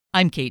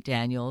I'm Kate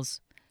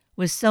Daniels.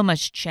 With so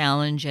much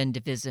challenge and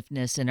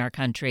divisiveness in our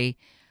country,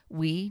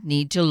 we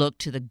need to look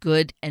to the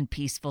good and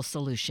peaceful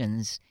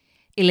solutions.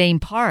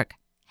 Elaine Park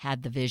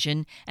had the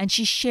vision, and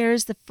she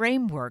shares the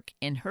framework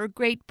in her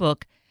great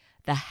book,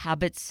 The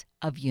Habits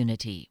of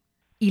Unity.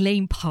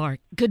 Elaine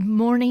Park, good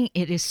morning.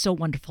 It is so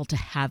wonderful to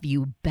have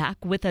you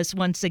back with us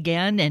once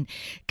again and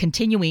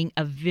continuing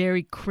a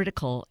very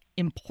critical,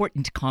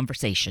 important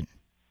conversation.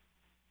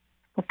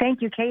 Well,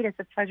 thank you, Kate. It's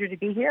a pleasure to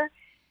be here.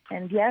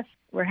 And yes,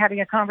 we're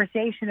having a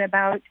conversation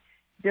about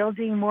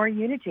building more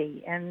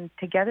unity and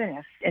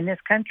togetherness in this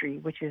country,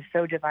 which is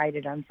so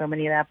divided on so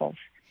many levels.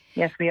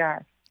 Yes, we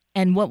are.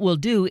 And what we'll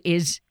do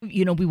is,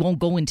 we won't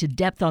go into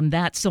depth on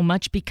that so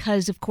much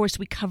because, of course,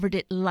 we covered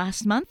it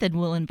last month, and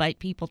we'll invite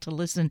people to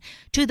listen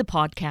to the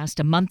podcast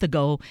a month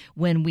ago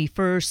when we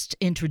first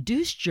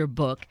introduced your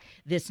book,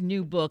 this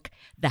new book,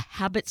 The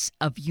Habits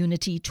of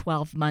Unity,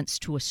 12 Months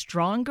to a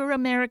Stronger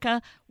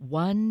America,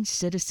 One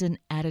Citizen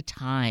at a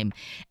Time.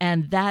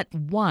 And that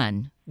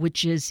one,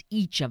 which is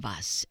each of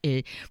us,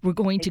 we're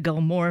going to go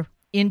more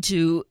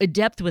into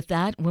depth with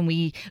that when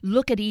we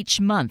look at each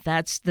month.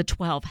 That's the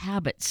 12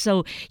 habits.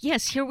 So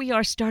yes, here we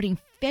are starting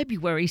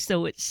February,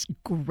 so it's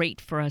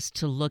great for us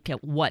to look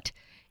at what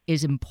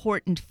is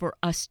important for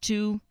us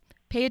to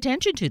pay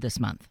attention to this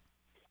month.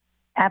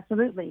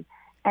 Absolutely.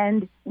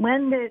 And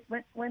when the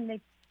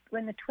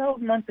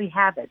 12 monthly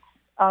habits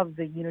of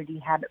the Unity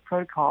Habit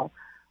Protocol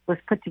was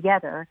put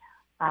together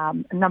a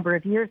number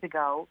of years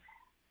ago,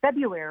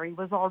 February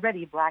was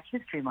already Black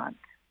History Month.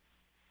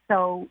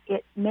 So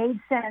it made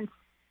sense.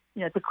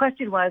 The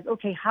question was,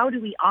 okay, how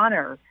do we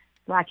honor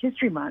Black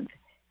History Month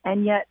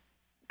and yet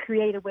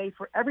create a way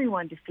for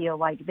everyone to feel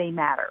like they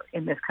matter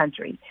in this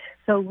country?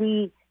 So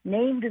we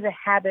named the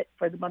habit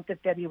for the month of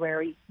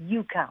February,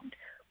 You Count,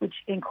 which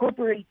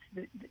incorporates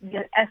the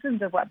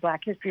essence of what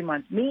Black History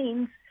Month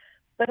means,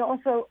 but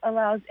also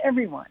allows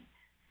everyone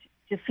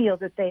to feel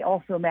that they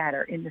also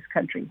matter in this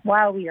country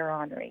while we are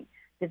honoring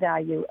the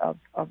value of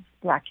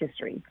Black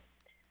history.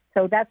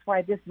 So that's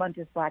why this month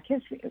is Black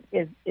History,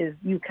 is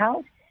You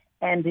Count.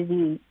 And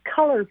the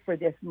color for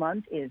this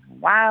month is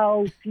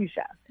Wow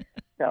Fuchsia.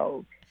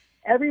 So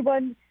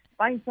everyone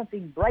find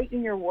something bright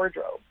in your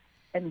wardrobe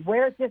and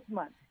wear it this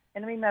month.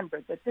 And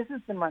remember that this is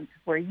the month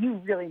where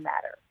you really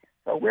matter.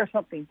 So wear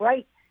something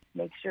bright,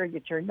 make sure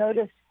that you're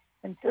noticed,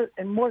 and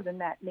more than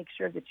that, make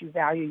sure that you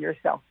value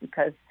yourself,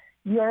 because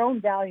your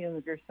own value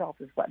of yourself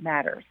is what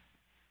matters.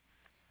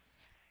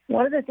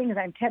 One of the things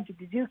I'm tempted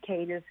to do,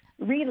 Kate, is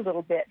read a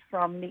little bit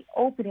from the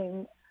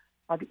opening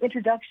of the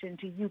introduction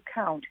to You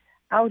Count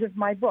out of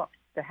my book,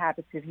 The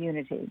Habits of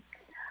Unity.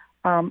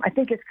 I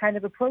think it's kind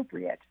of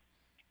appropriate.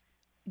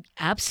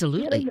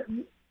 Absolutely.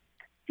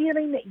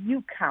 Feeling that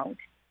you count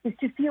is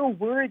to feel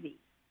worthy,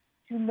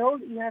 to know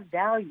that you have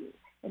value,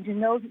 and to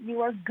know that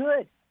you are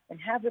good and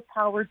have the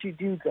power to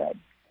do good.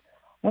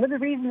 One of the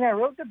reasons I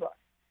wrote the book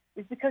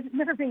is because it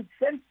never made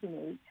sense to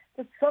me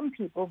that some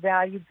people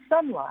valued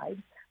some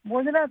lives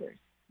more than others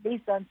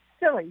based on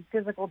silly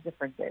physical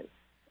differences.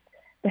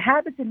 The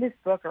habits in this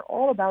book are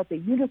all about the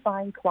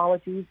unifying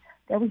qualities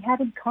that we have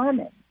in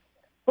common.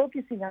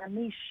 Focusing on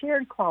these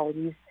shared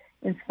qualities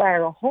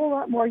inspire a whole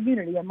lot more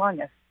unity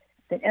among us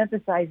than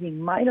emphasizing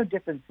minor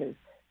differences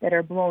that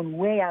are blown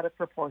way out of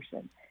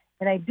proportion.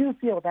 And I do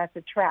feel that's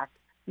a track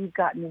we've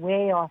gotten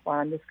way off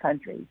on in this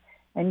country.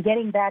 And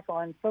getting back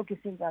on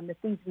focusing on the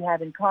things we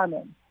have in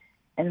common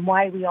and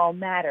why we all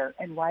matter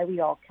and why we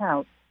all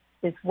count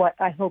is what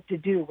I hope to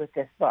do with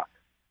this book.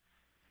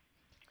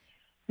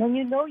 When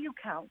you know you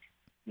count,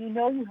 you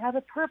know you have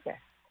a purpose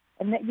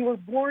and that you were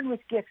born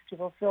with gifts to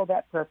fulfill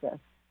that purpose.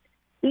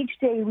 Each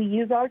day we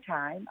use our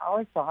time,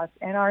 our thoughts,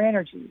 and our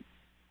energy.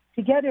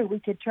 Together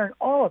we could turn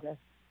all of us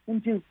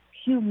into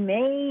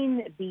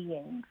humane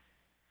beings,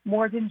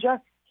 more than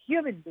just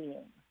human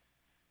beings.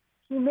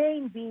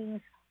 Humane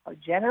beings are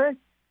generous,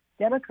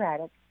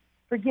 democratic,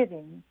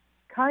 forgiving,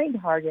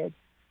 kind-hearted,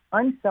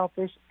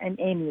 unselfish, and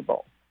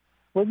amiable.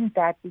 Wouldn't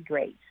that be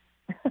great?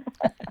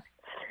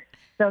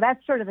 So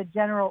that's sort of a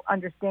general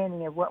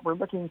understanding of what we're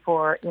looking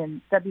for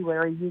in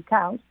February You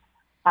Count.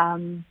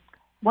 One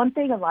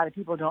thing a lot of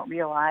people don't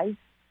realize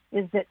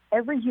is that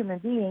every human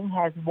being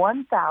has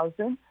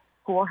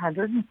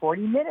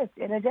 1,440 minutes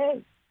in a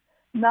day.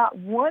 Not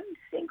one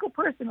single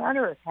person on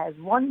earth has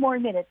one more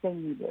minute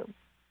than you do.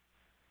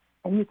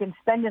 And you can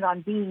spend it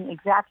on being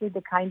exactly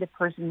the kind of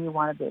person you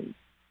want to be.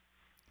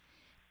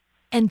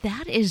 And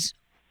that is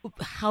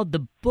how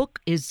the book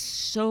is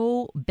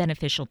so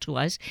beneficial to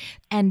us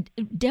and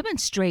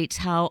demonstrates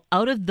how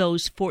out of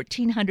those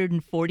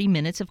 1,440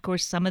 minutes, of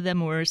course, some of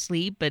them were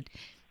asleep,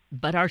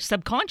 but our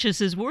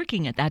subconscious is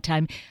working at that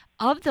time.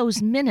 Of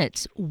those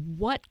minutes,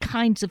 what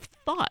kinds of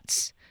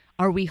thoughts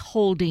are we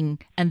holding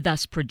and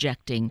thus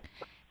projecting?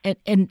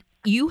 And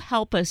you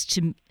help us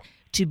to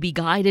be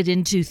guided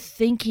into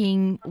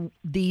thinking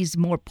these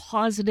more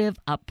positive,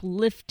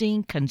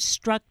 uplifting,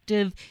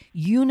 constructive,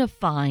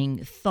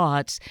 unifying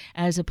thoughts,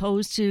 as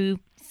opposed to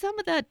some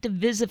of that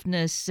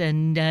divisiveness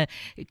and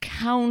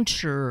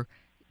counter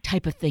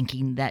type of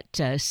thinking that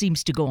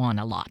seems to go on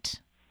a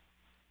lot.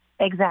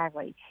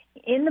 Exactly.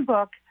 In the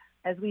book,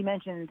 as we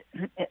mentioned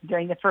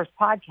during the first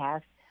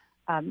podcast,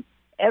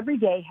 every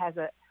day has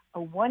a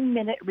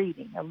 1-minute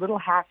reading, a little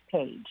half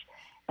page.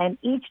 And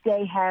each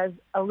day has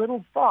a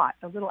little thought,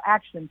 a little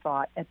action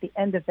thought at the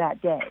end of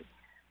that day.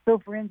 So,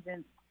 for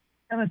instance,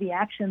 some of the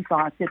action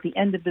thoughts at the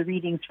end of the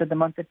readings for the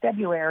month of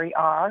February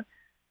are,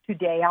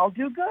 today I'll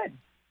do good.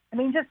 I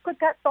mean, just put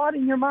that thought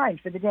in your mind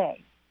for the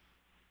day.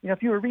 You know,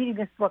 if you were reading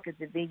this book at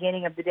the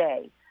beginning of the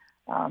day,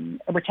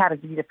 which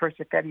happens to be the 1st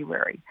of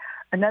February,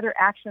 another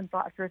action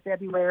thought for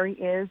February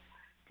is,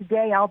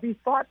 today I'll be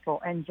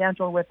thoughtful and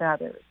gentle with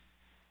others.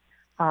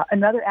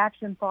 Another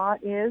action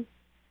thought is,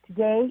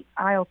 today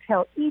I'll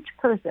tell each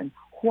person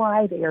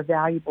why they are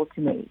valuable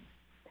to me.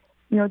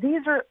 You know,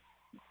 this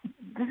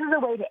is a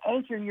way to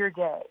anchor your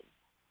day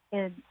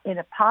in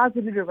a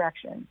positive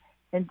direction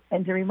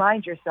and to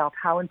remind yourself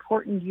how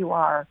important you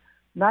are,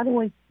 not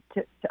only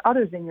to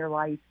others in your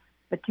life,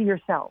 but to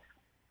yourself.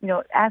 You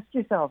know, ask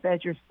yourself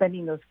as you're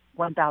spending those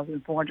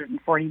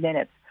 1,440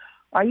 minutes,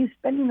 are you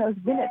spending those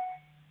minutes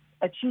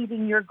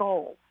achieving your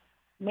goals,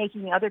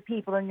 making other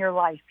people in your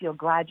life feel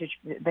glad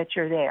that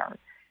you're there,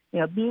 you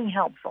know, being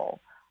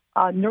helpful,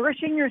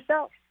 nourishing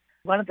yourself?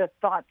 One of the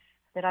thoughts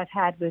that I've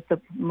had with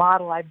the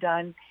model I've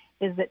done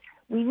is that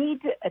we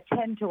need to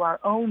attend to our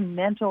own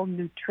mental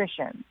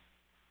nutrition.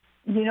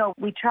 You know,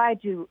 we try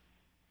to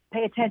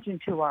pay attention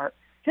to our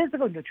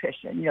physical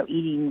nutrition, you know,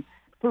 eating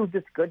food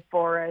that's good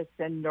for us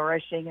and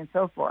nourishing and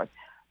so forth.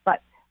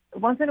 But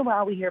once in a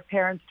while we hear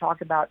parents talk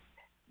about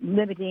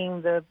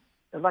limiting the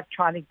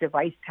electronic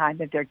device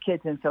time of their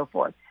kids and so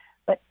forth.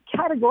 But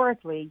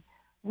categorically,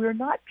 we're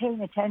not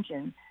paying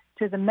attention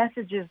to the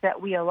messages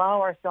that we allow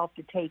ourselves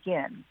to take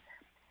in.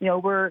 You know,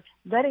 we're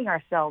letting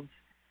ourselves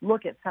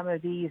look at some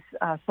of these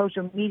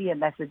social media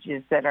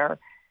messages that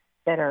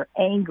are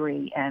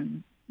angry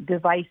and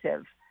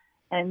divisive.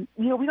 And,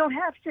 you know, we don't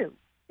have to.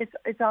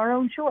 It's our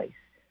own choice.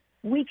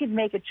 We can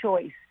make a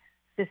choice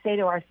to say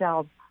to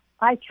ourselves,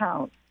 I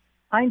count.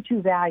 I'm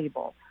too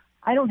valuable.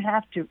 I don't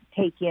have to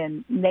take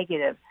in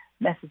negative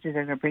messages that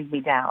are going to bring me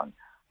down.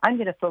 I'm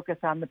going to focus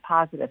on the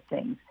positive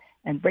things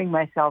and bring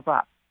myself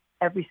up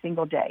every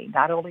single day,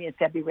 not only in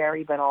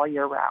February, but all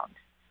year round.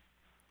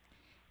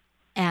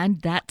 And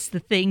that's the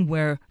thing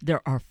where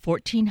there are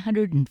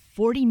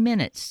 1,440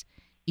 minutes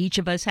each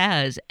of us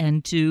has,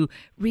 and to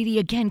really,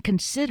 again,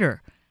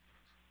 consider,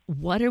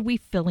 what are we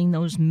filling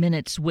those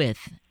minutes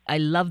with? I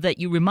love that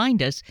you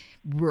remind us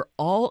we're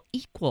all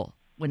equal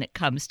when it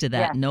comes to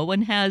that. Yes. No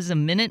one has a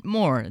minute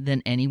more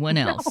than anyone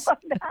else. No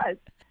one does.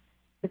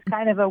 It's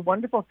kind of a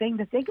wonderful thing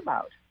to think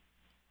about.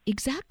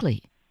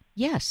 Exactly.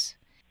 Yes.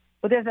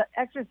 Well, there's an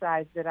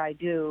exercise that I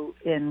do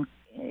when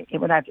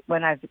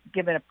I've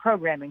given a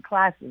program in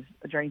classes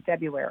during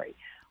February,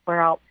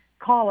 where I'll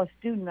call a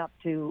student up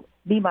to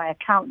be my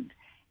accountant,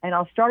 and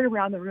I'll start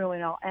around the room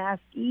and I'll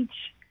ask each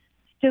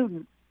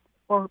student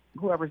or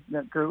whoever's in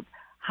the group,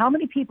 how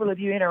many people have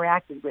you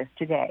interacted with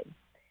today?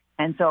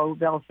 And so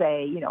they'll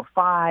say,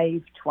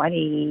 5,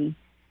 20,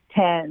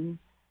 10.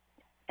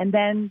 And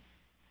then,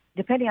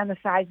 depending on the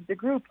size of the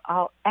group,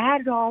 I'll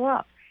add it all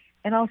up.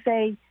 And I'll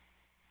say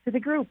to the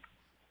group,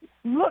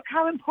 look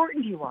how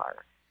important you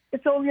are.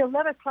 It's only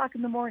 11 o'clock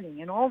in the morning,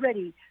 and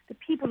already the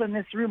people in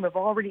this room have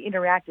already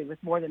interacted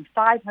with more than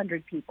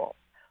 500 people.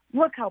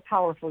 Look how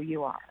powerful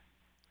you are.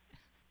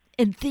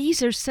 And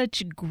these are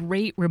such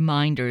great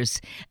reminders.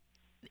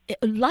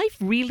 Life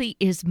really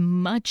is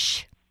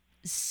much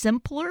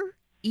simpler,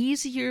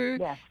 easier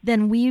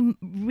than we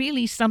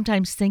really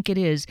sometimes think it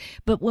is.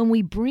 But when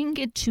we bring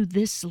it to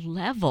this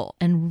level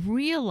and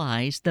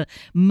realize the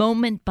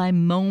moment by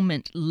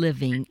moment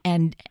living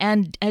and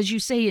as you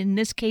say, in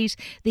this case,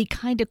 the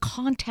kind of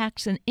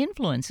contacts and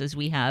influences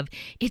we have,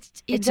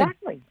 it's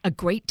exactly a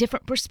great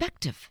different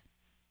perspective.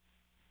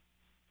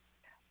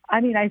 I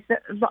mean,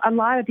 a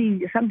lot of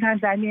these,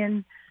 sometimes I'm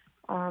in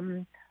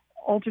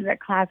alternate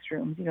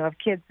classrooms, of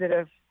kids that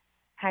have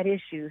had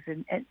issues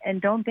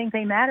and don't think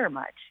they matter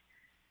much.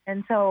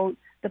 And so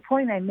the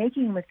point I'm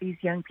making with these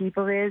young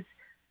people is,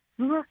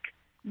 look,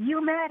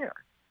 you matter.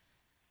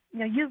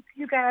 You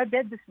got out of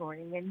bed this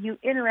morning and you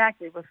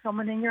interacted with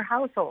someone in your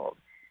household.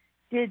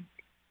 Did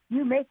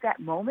you make that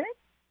moment,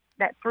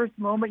 that first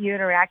moment you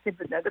interacted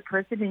with another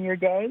person in your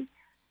day,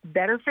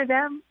 better for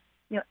them?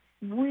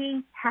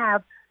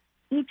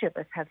 Each of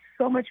us have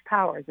so much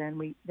power than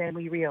we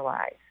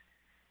realize.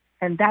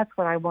 And that's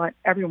what I want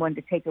everyone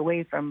to take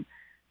away from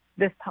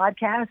this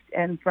podcast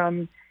and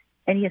from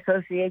any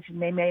association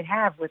they may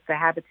have with the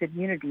Habits of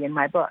Unity in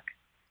my book.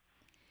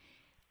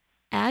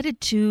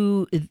 Added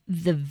to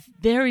the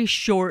very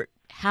short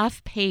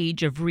half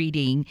page of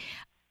reading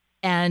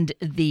and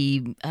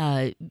the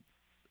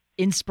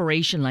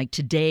inspiration, like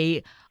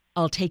today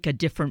I'll take a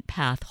different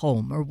path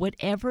home, or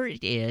whatever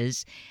it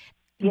is.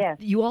 Yes.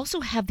 You also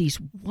have these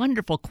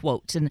wonderful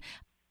quotes, and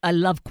I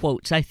love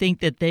quotes. I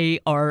think that they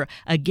are,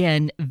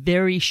 again,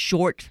 very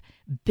short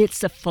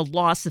bits of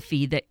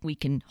philosophy that we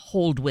can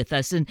hold with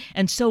us.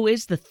 And so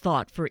is the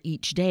thought for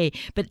each day.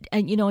 But,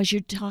 as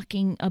you're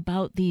talking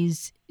about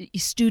these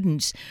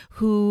students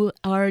who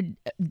are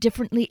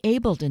differently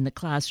abled in the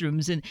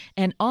classrooms,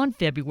 and on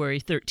February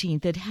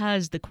 13th, it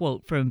has the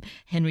quote from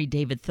Henry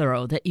David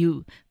Thoreau that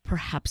you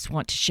perhaps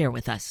want to share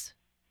with us.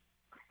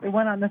 The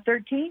one on the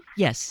 13th?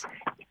 Yes.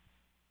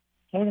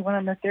 Okay, the one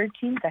on the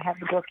 13th. I have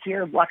the book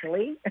here,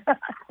 luckily.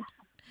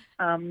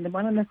 The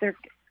one on the 13th.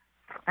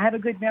 I have a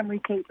good memory,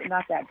 Kate, but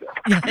not that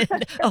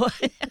good. Oh,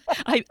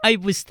 I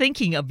was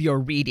thinking of your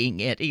reading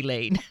it,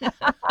 Elaine.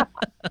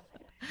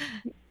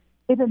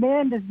 If a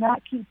man does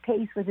not keep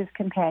pace with his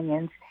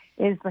companions,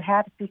 it is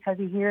perhaps because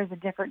he hears a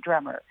different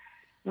drummer.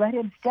 Let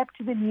him step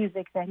to the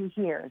music that he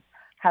hears,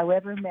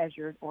 however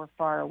measured or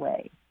far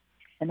away.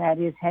 And that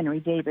is Henry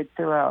David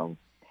Thoreau.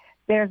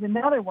 There's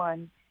another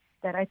one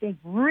that I think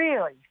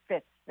really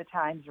fits the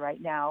times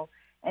right now,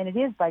 and it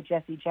is by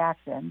Jesse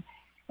Jackson.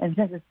 And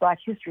since it's Black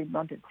History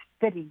Month, it's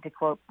fitting to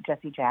quote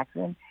Jesse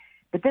Jackson.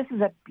 But this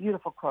is a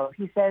beautiful quote.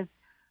 He says,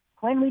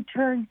 "When we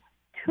turn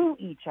to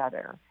each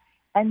other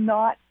and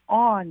not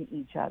on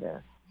each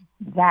other,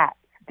 that's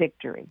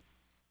victory."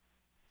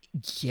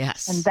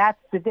 Yes. And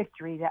that's the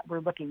victory that we're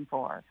looking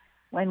for.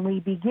 When we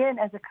begin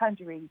as a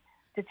country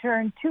to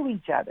turn to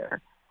each other,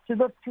 to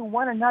look to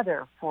one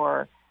another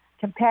for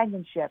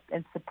companionship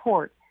and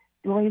support,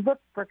 when we look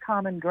for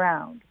common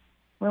ground,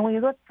 when we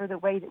look for the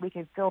way that we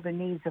can fill the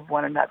needs of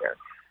one another,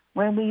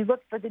 when we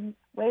look for the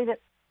way that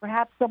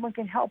perhaps someone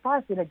can help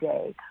us in a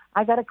day.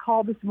 I got a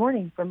call this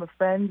morning from a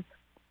friend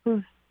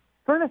whose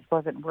furnace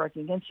wasn't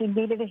working and she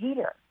needed a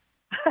heater.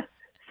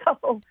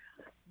 So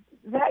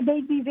that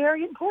made me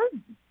very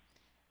important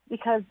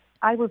because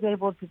I was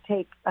able to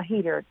take a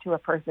heater to a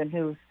person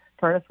whose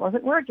furnace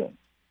wasn't working.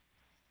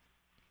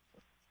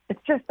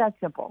 It's just that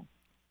simple.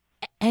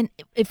 And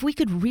if we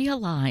could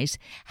realize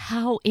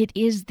how it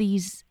is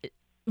these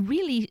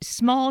really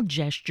small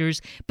gestures,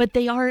 but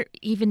they are,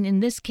 even in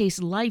this case,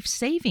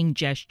 life-saving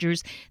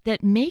gestures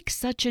that make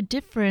such a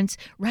difference,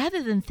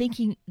 rather than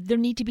thinking there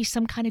need to be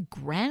some kind of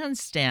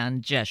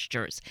grandstand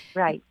gestures.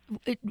 Right.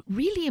 It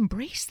really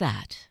embrace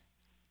that.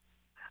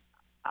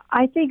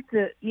 I think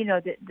the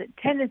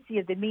tendency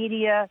of the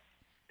media,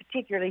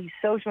 particularly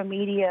social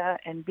media,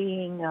 and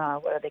being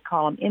what do they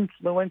call them,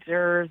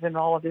 influencers and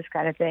all of this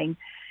kind of thing.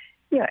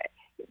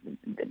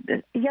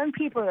 The young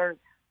people are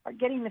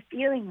getting the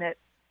feeling that,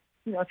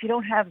 if you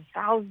don't have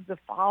thousands of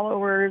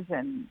followers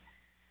and,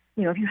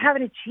 if you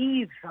haven't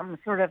achieved some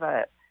sort of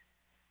a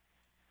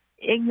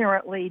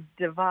ignorantly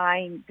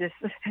divine,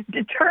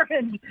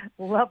 determined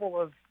level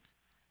of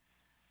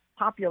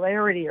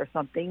popularity or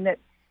something, that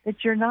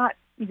you're not,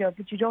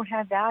 that you don't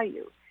have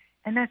value.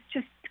 And that's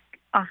just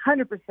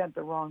 100%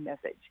 the wrong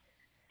message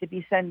to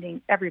be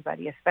sending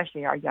everybody,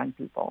 especially our young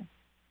people.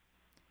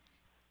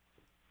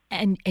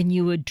 And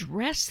you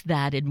address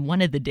that in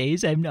one of the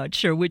days. I'm not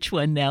sure which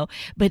one now,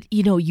 but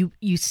you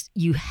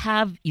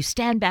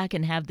stand back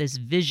and have this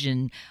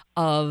vision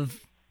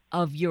of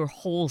your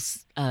whole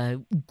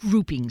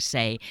grouping,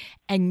 say,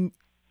 and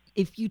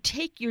if you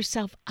take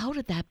yourself out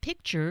of that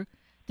picture,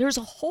 there's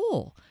a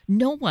hole.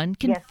 No one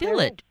can fill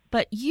it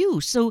but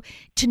you. So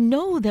to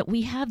know that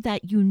we have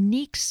that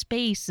unique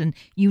space and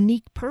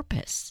unique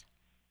purpose.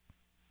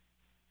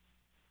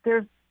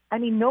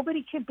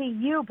 Nobody can be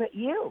you but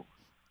you.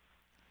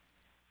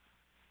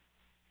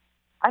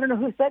 I don't know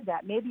who said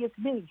that. Maybe it's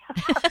me.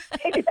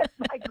 Maybe that's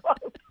my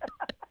quote.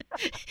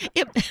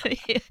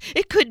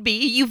 It could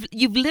be.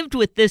 You've lived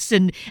with this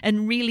and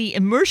really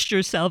immersed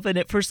yourself in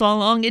it for so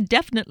long. It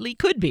definitely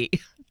could be.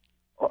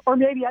 Or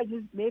maybe I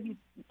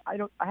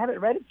haven't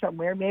read it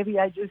somewhere. Maybe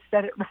I just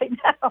said it right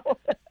now,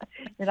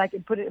 and I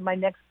can put it in my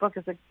next book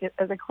as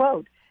a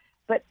quote.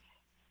 But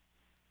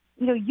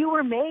you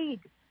were made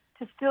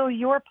to fill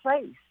your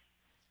place.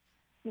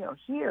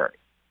 Here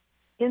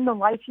in the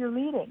life you're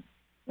leading.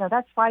 Now,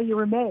 that's why you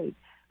were made.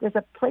 There's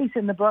a place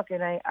in the book,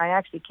 and I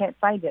actually can't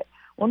find it.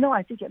 Well, no,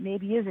 I think it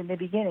maybe is in the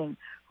beginning,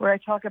 where I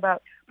talk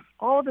about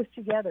all of us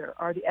together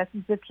are the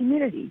essence of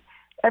community.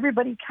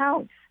 Everybody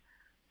counts.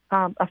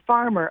 A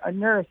farmer, a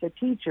nurse, a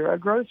teacher, a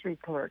grocery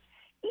clerk.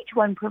 Each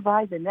one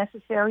provides a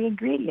necessary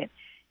ingredient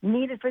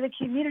needed for the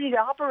community to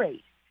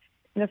operate.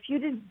 And if you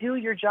didn't do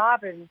your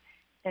job and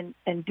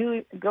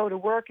go to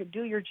work and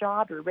do your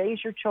job or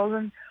raise your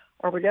children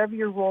or whatever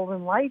your role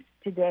in life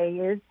today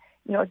is,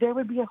 there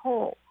would be a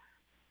hole.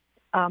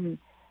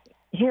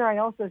 Here I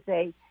also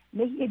say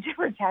making a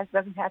difference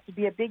doesn't have to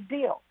be a big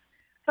deal.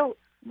 So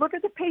look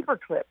at the paper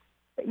clip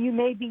that you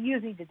may be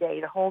using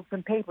today to hold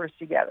some papers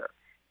together.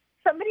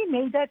 Somebody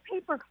made that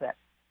paper clip.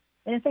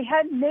 And if they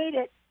hadn't made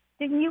it,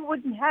 then you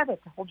wouldn't have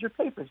it to hold your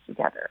papers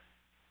together.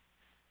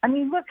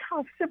 Look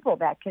how simple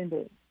that can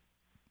be.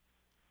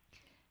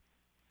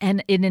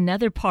 And in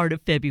another part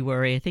of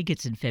February, I think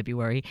it's in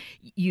February,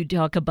 you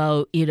talk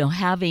about,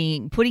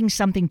 putting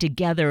something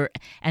together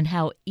and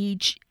how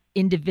each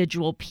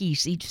individual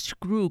piece, each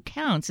screw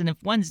counts. And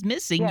if one's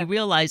missing, You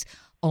realize,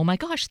 oh my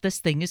gosh, this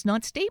thing is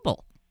not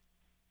stable.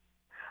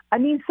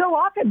 So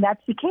often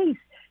that's the case.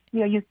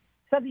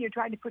 something you're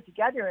trying to put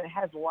together and it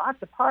has lots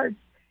of parts,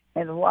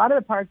 and a lot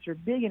of the parts are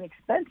big and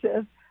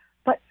expensive,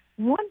 but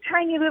one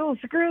tiny little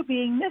screw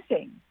being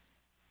missing,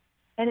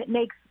 and it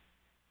makes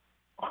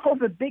all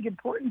the big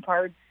important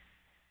parts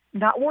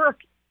not work.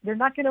 They're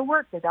not going to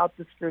work without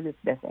the screw that's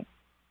missing.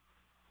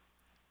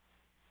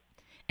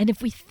 And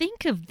if we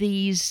think of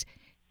these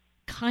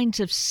kinds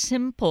of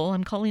simple,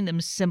 I'm calling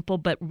them simple,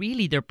 but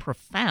really they're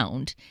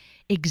profound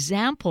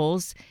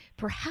examples,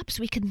 perhaps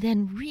we can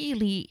then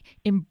really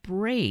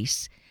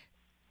embrace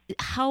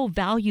how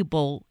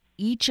valuable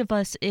each of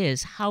us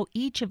is, how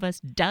each of us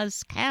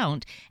does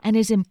count and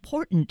is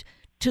important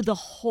to the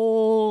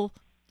whole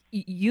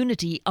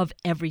unity of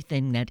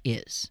everything that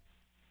is.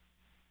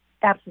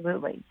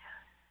 Absolutely.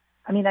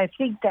 I mean, I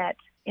think that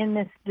in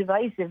this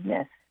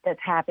divisiveness that's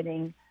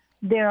happening,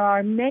 there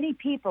are many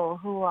people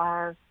who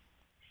are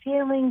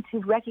failing to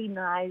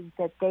recognize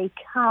that they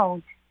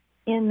count,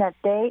 in that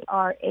they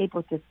are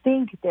able to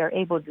think, they're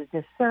able to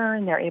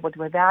discern, they're able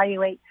to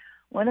evaluate.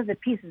 One of the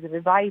pieces of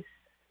advice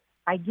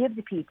I give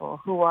to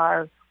people who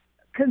are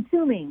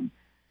consuming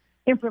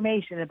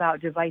information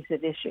about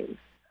divisive issues,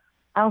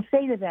 I'll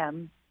say to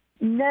them,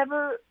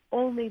 never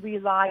only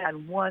rely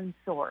on one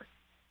source.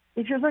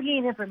 If you're looking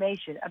at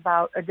information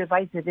about a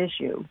divisive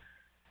issue,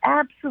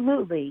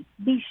 absolutely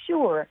be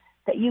sure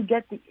that you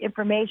get the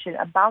information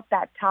about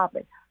that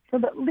topic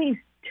from at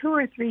least 2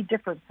 or 3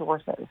 different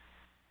sources.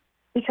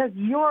 Because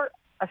you're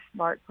a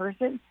smart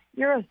person,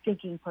 you're a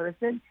thinking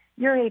person,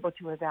 you're able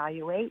to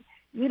evaluate.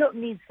 You don't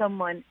need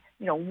someone,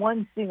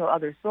 one single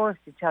other source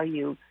to tell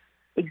you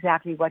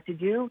exactly what to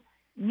do.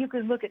 You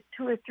can look at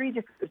 2 or 3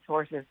 different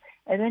sources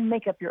and then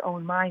make up your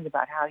own mind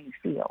about how you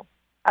feel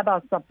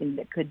about something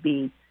that could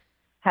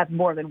have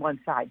more than one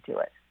side to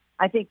it.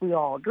 I think we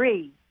all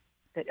agree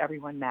that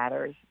everyone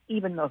matters,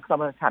 even though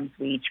some of the times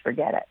we each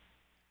forget it.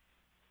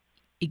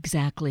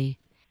 Exactly.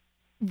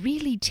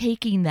 Really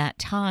taking that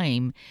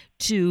time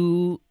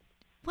to,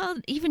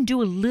 even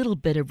do a little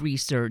bit of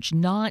research,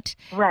 not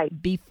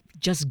be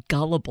just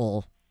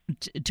gullible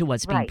to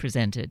what's being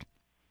presented.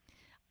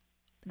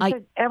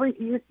 Because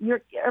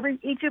we're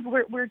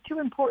too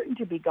important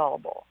to be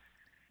gullible.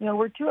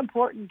 We're too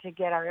important to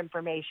get our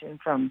information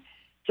from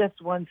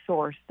just one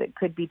source that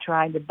could be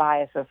trying to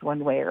bias us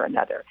one way or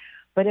another.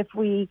 But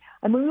we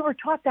were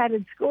taught that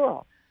in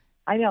school.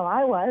 I know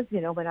I was,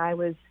 when I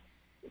was,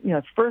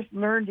 first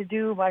learned to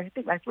do, I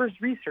think my first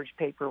research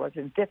paper was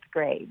in 5th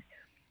grade.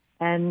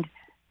 And,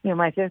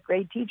 my 5th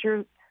grade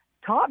teacher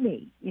taught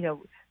me,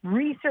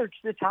 research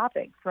the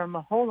topic from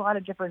a whole lot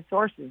of different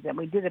sources. And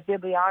we did a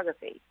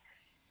bibliography.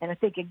 And I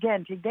think,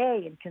 again,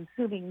 today in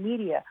consuming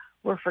media,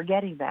 we're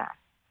forgetting that.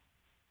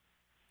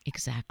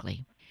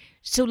 Exactly.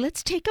 So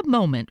let's take a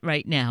moment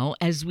right now,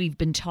 as we've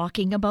been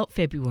talking about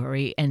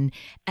February and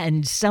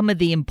some of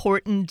the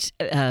important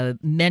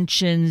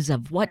mentions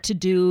of what to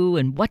do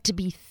and what to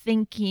be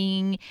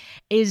thinking,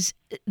 is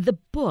the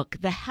book,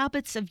 The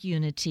Habits of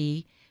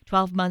Unity,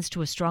 12 Months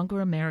to a Stronger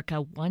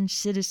America, One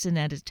Citizen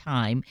at a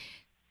Time.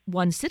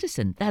 One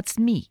citizen, that's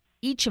me.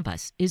 Each of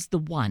us is the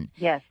one.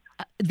 Yes.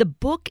 The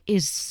book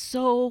is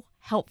so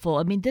helpful.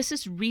 I mean, this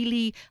is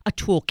really a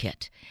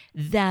toolkit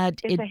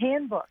that it's a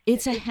handbook.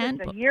 It's a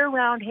handbook. A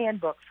year-round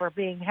handbook for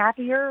being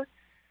happier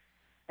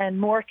and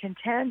more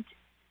content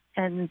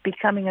and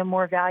becoming a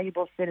more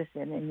valuable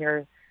citizen in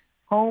your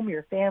home,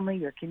 your family,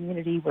 your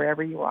community,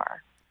 wherever you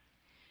are.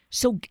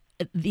 So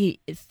the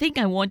thing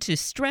I want to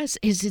stress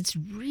is it's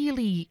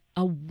really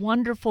a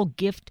wonderful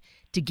gift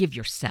to give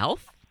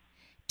yourself,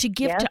 to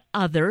give to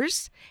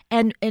others,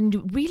 and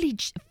really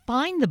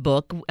find the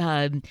book.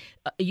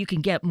 You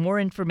can get more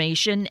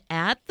information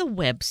at the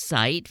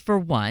website, for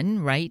one,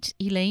 right,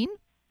 Elaine?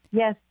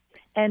 Yes,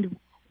 and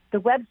the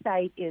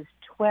website is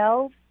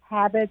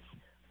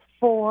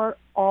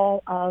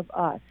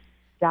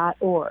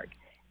 12habitsforallofus.org.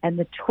 And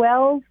the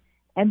 12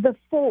 and the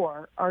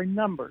 4 are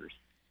numbers.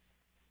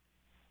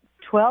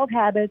 12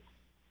 habits,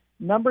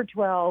 number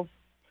 12,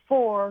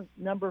 4,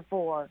 number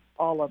 4,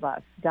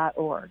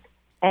 allofus.org.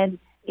 And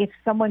if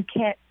someone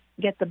can't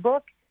get the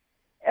book,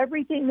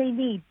 everything they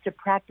need to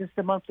practice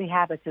the monthly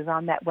habits is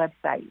on that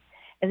website.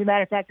 As a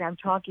matter of fact, I'm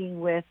talking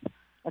with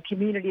a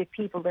community of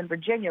people in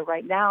Virginia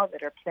right now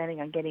that are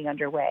planning on getting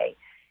underway.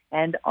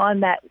 And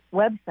on that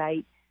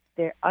website,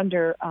 they're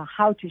under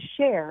How to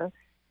Share,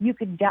 you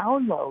can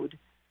download,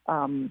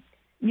 a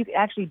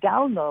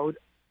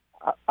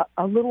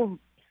little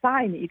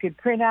sign that you could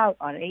print out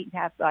on an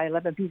 8.5 by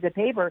 11 piece of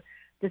paper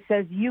that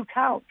says "You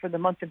Count" for the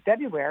month of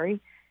February,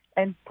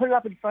 and put it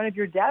up in front of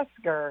your desk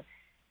or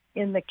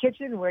in the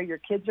kitchen where your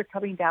kids are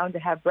coming down to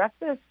have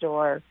breakfast,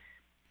 or,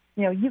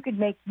 you could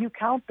make "You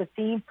Count" the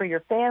theme for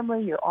your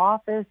family, your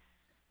office,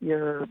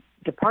 your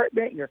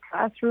department, your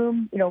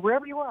classroom,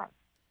 wherever you are.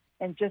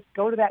 And just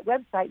go to that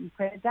website and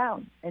print it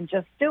down and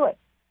just do it.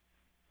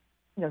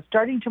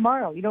 Starting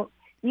tomorrow.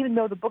 Even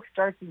though the book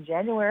starts in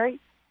January,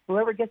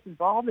 whoever gets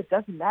involved, it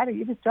doesn't matter.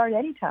 You can start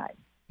anytime.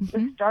 Mm-hmm.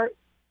 Just start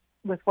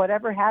with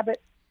whatever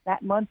habit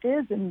that month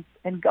is and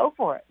go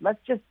for it.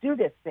 Let's just do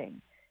this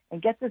thing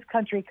and get this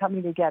country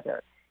coming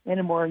together in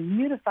a more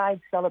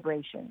unified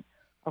celebration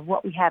of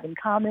what we have in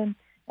common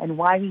and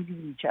why we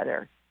need each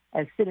other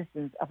as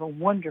citizens of a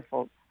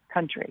wonderful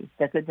country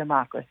that's a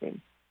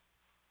democracy.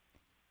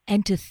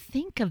 And to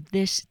think of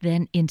this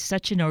then in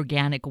such an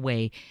organic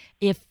way,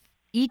 if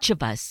each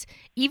of us,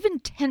 even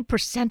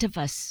 10% of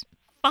us,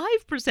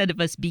 5%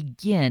 of us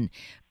begin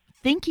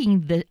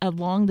thinking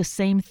along the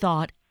same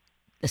thought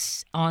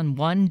on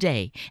one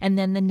day, and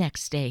then the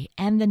next day,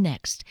 and the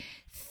next.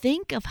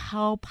 Think of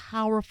how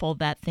powerful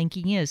that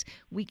thinking is.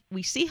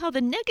 We see how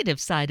the negative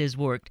side has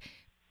worked,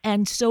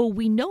 and so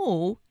we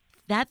know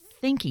that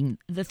thinking,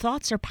 the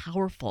thoughts are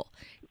powerful.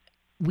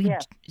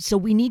 So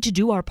we need to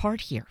do our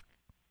part here.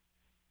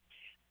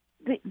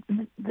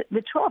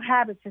 The 12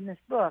 habits in this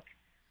book,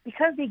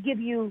 because they give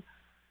you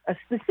a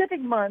specific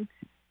month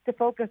to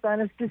focus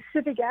on a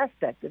specific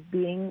aspect of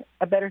being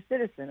a better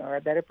citizen or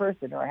a better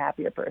person or a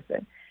happier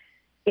person,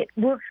 it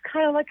works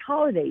kind of like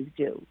holidays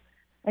do.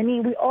 I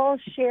mean, we all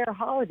share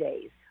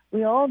holidays.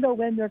 We all know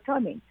when they're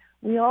coming.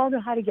 We all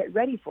know how to get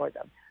ready for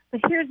them.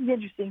 But here's the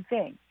interesting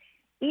thing.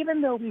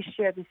 Even though we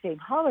share the same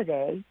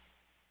holiday,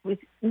 with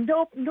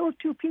no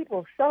two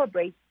people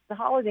celebrate the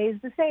holidays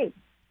the same.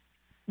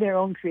 Their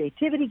own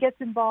creativity gets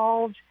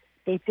involved.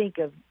 They think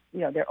of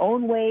their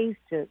own ways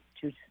to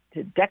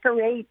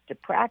decorate, to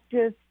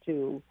practice.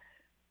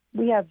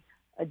 We have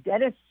a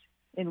dentist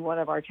in one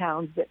of our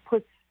towns that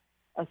puts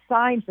a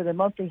sign for the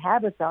monthly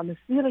habits on the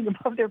ceiling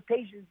above their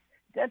patients'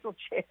 dental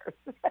chairs.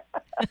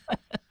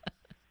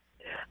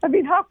 I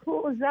mean, how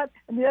cool is that?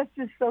 I mean, that's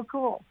just so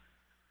cool.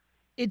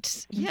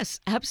 It's, yes,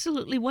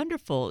 absolutely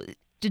wonderful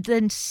to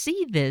then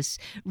see this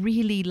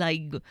really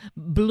like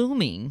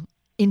blooming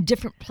in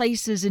different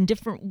places in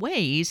different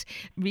ways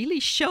really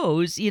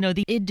shows,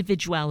 the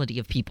individuality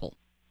of people.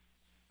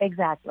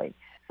 Exactly.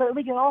 So that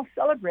we can all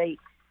celebrate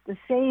the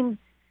same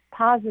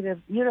positive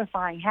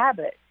unifying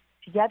habit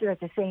together at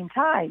the same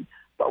time,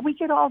 but we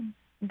can all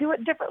do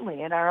it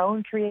differently in our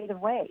own creative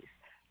ways.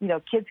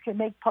 Kids can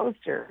make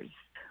posters.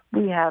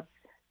 We have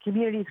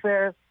communities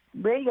where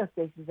radio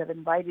stations have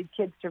invited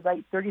kids to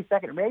write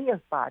 30-second radio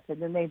spots,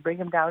 and then they bring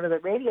them down to the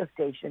radio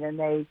station and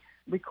they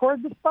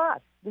record the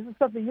spots. This is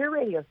something your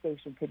radio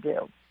station could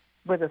do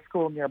with a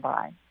school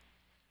nearby.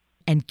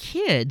 And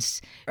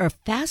kids are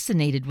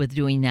fascinated with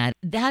doing that.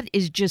 That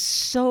is just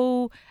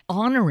so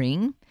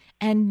honoring.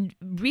 And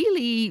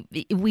really,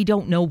 we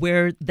don't know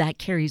where that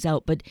carries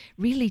out, but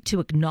really to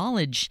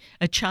acknowledge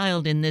a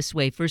child in this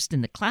way, first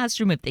in the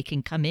classroom, if they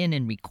can come in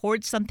and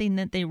record something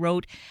that they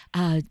wrote,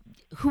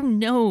 who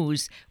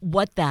knows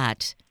what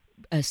that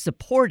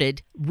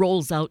supported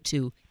rolls out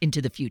to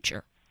into the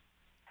future.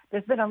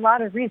 There's been a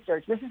lot of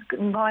research. This has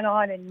gone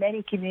on in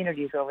many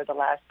communities over the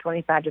last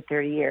 25 to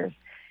 30 years.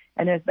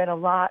 And there's been a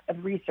lot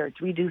of research.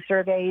 We do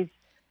surveys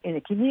in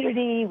the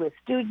community with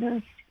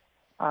students,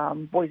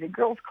 Boys and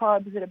Girls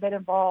Clubs that have been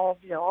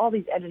involved. All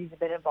these entities have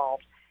been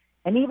involved.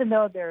 And even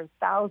though there are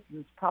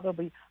thousands,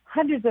 probably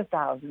hundreds of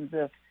thousands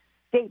of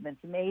statements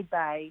made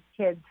by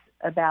kids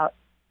about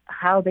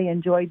how they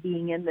enjoy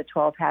being in the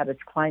 12 Habits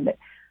climate,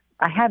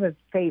 I have a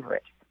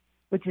favorite,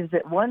 which is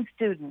that one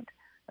student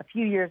a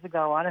few years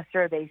ago on a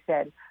survey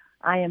said,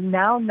 "I am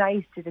now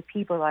nice to the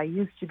people I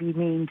used to be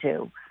mean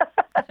to."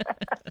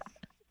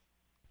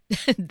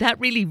 That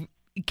really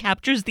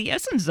captures the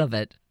essence of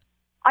it.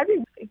 I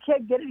mean, it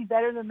can't get any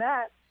better than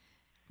that.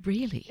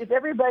 Really? If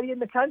everybody in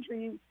the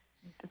country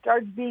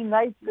starts being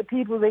nice to the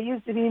people they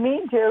used to be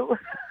mean to,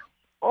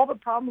 all the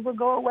problems will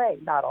go away.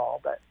 Not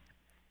all, but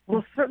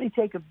we'll certainly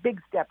take a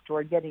big step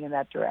toward getting in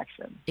that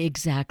direction.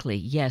 Exactly.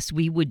 Yes,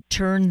 we would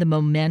turn the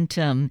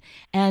momentum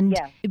and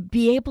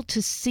be able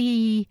to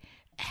see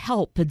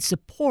help and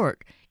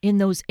support in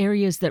those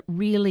areas that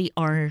really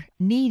are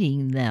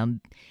needing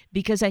them.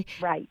 Because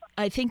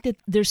I think that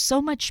there's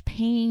so much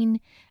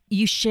pain.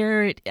 You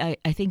share it,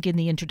 I think, in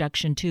the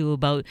introduction, too,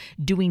 about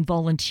doing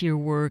volunteer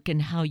work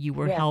and how you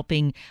were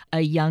helping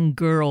a young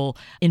girl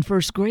in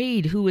first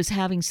grade who was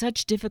having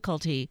such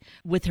difficulty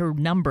with her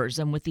numbers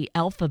and with the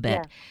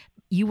alphabet.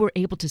 You were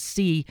able to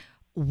see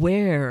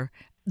where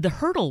the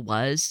hurdle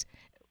was,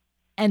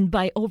 and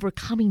by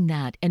overcoming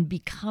that and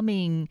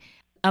becoming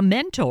a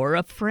mentor,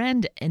 a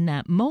friend in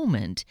that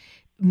moment,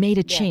 made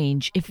a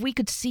change. If we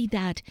could see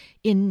that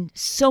in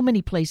so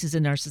many places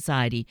in our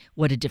society,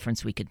 what a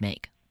difference we could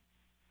make.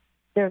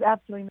 There's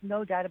absolutely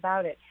no doubt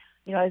about it.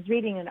 I was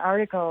reading an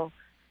article,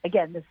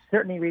 again, this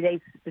certainly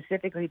relates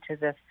specifically to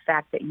the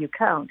fact that you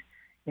count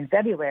in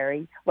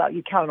February. Well,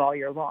 you count all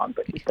year long,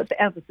 but we put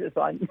the emphasis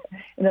on,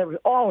 in other words,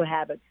 all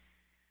habits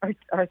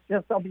are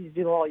still something to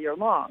do all year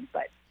long.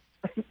 But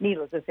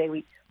needless to say,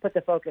 we put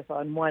the focus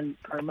on one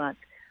per month.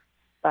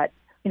 But,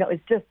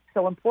 it's just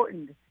so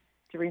important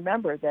to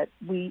remember that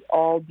we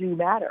all do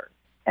matter.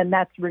 And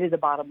that's really the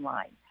bottom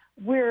line.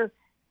 You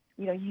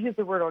used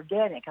the word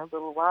organic a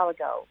little while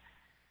ago.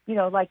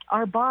 Like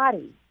our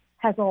body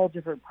has all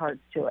different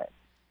parts to it.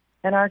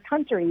 And our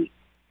country,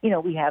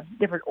 we have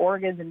different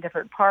organs and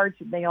different parts,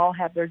 and they all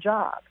have their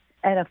job.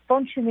 And a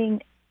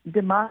functioning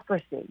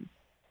democracy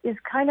is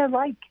kind of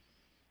like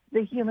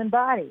the human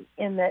body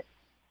in that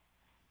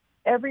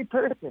every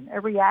person,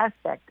 every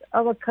aspect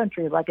of a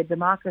country like a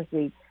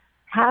democracy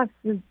has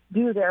to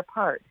do their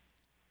part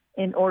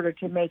in order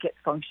to make it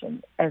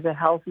function as a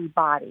healthy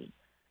body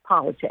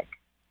politic,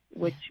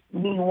 which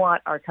we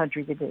want our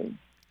country to be.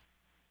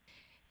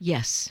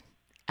 Yes,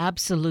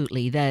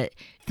 absolutely. That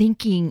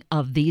thinking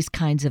of these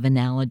kinds of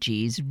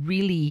analogies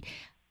really,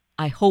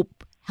 I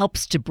hope,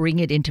 helps to bring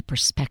it into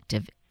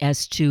perspective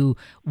as to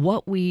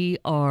what we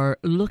are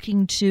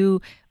looking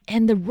to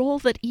and the role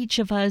that each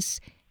of us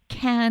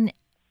can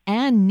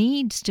and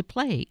needs to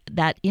play,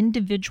 that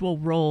individual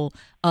role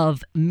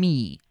of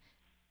me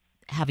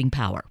having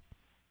power.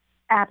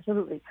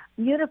 Absolutely.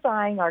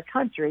 Unifying our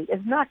country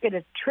is not going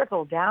to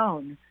trickle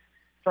down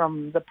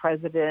from the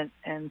president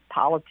and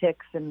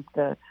politics and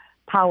the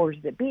powers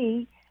that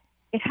be.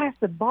 It has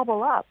to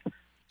bubble up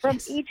from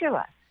each of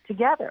us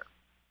together.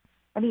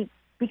 I mean,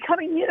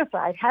 becoming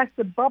unified has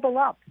to bubble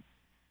up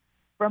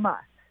from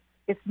us.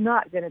 It's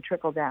not going to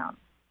trickle down.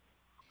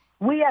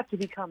 We have to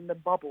become the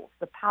bubbles,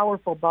 the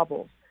powerful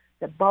bubbles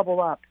that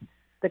bubble up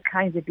the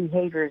kinds of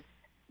behaviors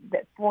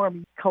that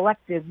form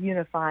collective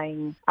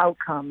unifying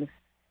outcomes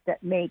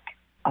that make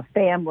a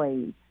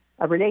family,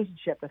 a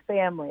relationship, a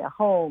family, a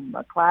home,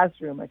 a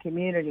classroom, a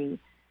community,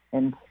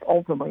 and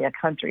ultimately a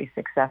country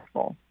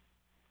successful.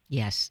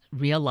 Yes,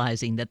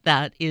 realizing that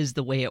that is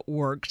the way it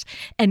works.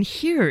 And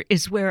here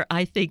is where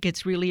I think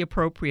it's really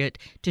appropriate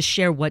to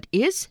share what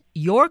is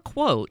your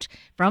quote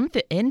from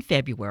in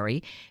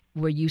February,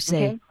 where you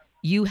say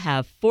you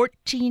have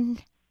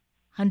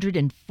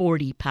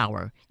 1,440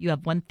 power. You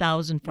have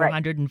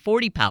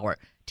 1,440 power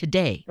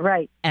today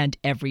and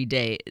every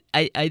day.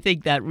 I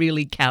think that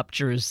really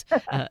captures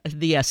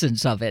the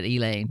essence of it,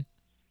 Elaine.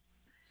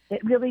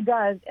 It really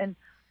does. And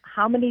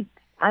I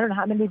don't know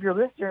how many of your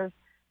listeners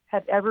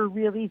have ever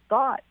really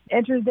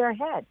entered their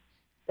head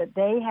that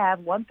they have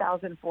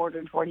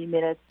 1,440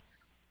 minutes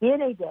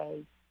in a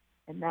day,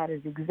 and that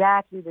is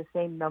exactly the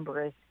same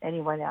number as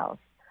anyone else.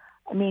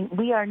 I mean,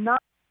 we are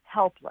not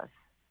helpless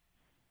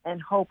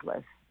and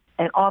hopeless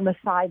and on the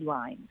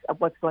sidelines of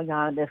what's going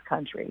on in this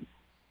country.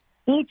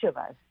 Each of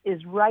us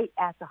is right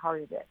at the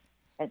heart of it,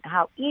 and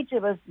how each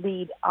of us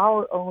lead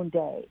our own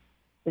day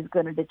is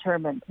going to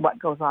determine what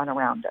goes on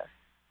around us.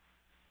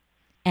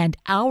 And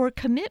our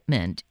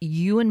commitment,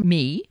 you and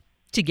me,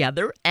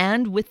 together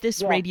and with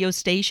this radio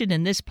station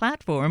and this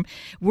platform,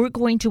 we're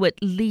going to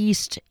at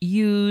least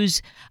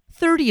use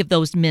 30 of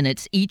those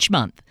minutes each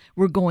month.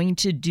 We're going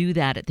to do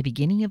that at the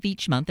beginning of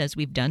each month, as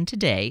we've done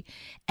today,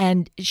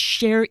 and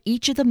share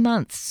each of the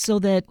months so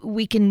that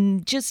we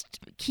can just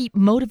keep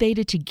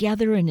motivated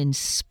together and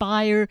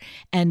inspire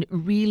and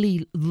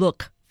really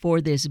look for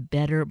this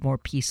better, more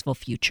peaceful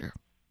future.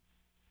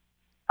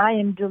 I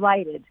am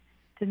delighted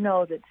to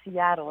know that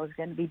Seattle is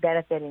going to be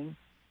benefiting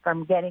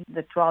from getting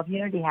the 12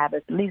 Unity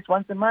Habits at least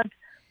once a month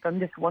from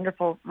this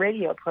wonderful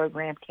radio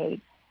program,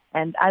 Kate.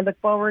 And I look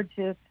forward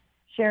to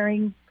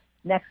sharing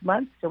next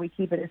month, so we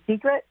keep it a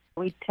secret.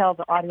 We tell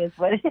the audience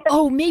what it is.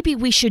 Oh, maybe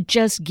we should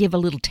just give a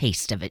little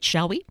taste of it,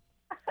 shall we?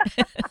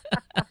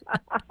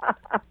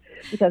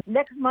 Because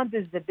next month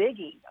is the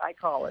biggie, I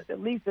call it,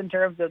 at least in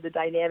terms of the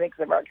dynamics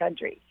of our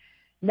country.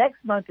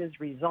 Next month is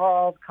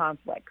Resolve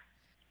Conflicts.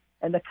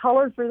 And the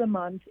color for the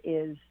month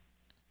is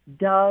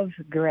dove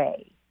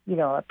gray. You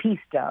know, a peace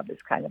dove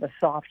is kind of a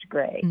soft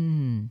gray.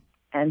 Mm.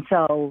 And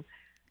so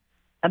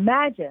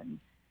imagine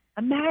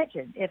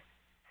if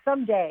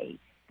someday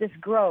this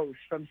grows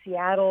from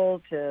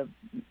Seattle to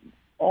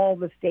all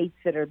the states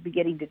that are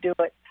beginning to do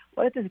it.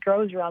 What if this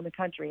grows around the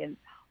country and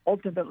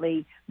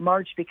ultimately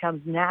March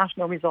becomes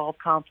National Resolve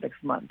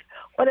Conflicts Month?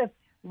 What if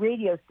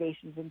radio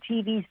stations and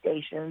TV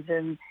stations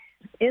and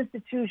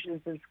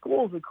institutions and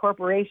schools and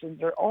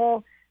corporations are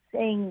all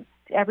saying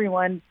to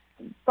everyone,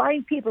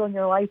 find people in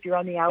your life you're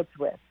on the outs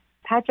with.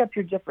 Patch up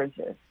your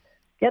differences.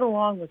 Get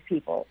along with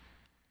people.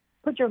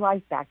 Put your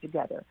life back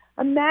together.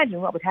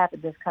 Imagine what would happen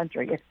in this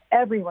country if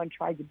everyone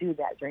tried to do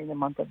that during the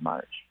month of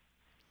March.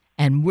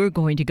 And we're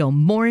going to go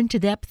more into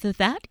depth of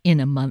that in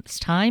a month's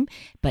time.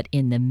 But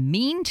in the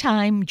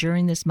meantime,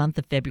 during this month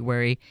of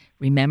February,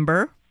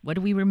 remember, what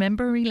do we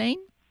remember,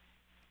 Elaine?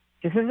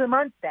 This is a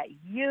month that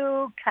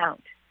you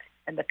count.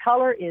 And the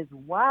color is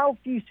wild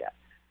fuchsia.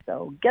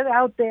 So get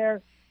out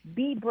there,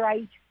 be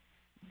bright,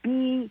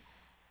 be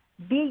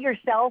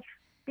yourself.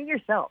 Be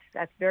yourself.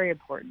 That's very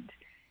important.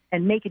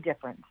 And make a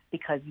difference,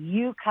 because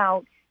you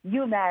count,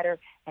 you matter,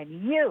 and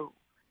you,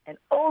 and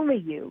only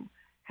you,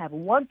 have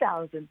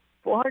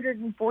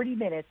 1,440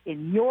 minutes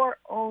in your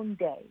own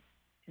day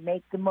to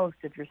make the most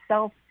of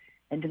yourself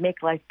and to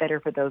make life better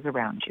for those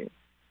around you.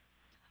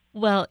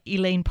 Well,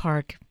 Elaine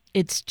Park,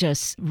 it's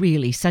just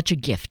really such a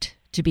gift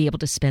to be able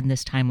to spend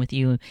this time with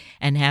you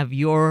and have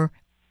your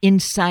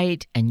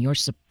insight and your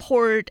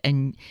support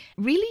and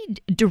really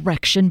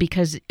direction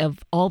because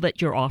of all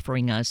that you're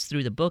offering us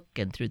through the book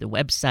and through the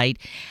website.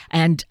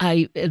 And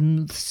I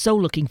am so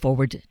looking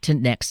forward to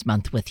next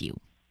month with you.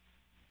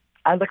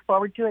 I look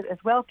forward to it as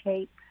well,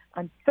 Kate.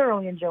 I'm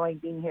thoroughly enjoying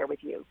being here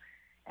with you.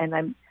 And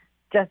I'm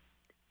just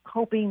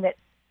hoping that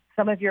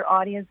some of your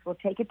audience will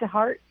take it to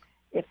heart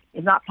if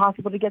it's not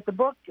possible to get the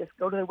book, just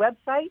go to the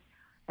website.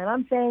 And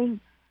I'm saying,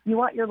 you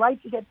want your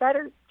life to get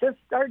better? Just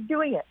start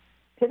doing it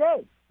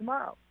today,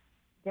 tomorrow.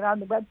 Get on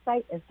the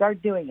website and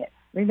start doing it.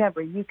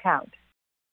 Remember, you count.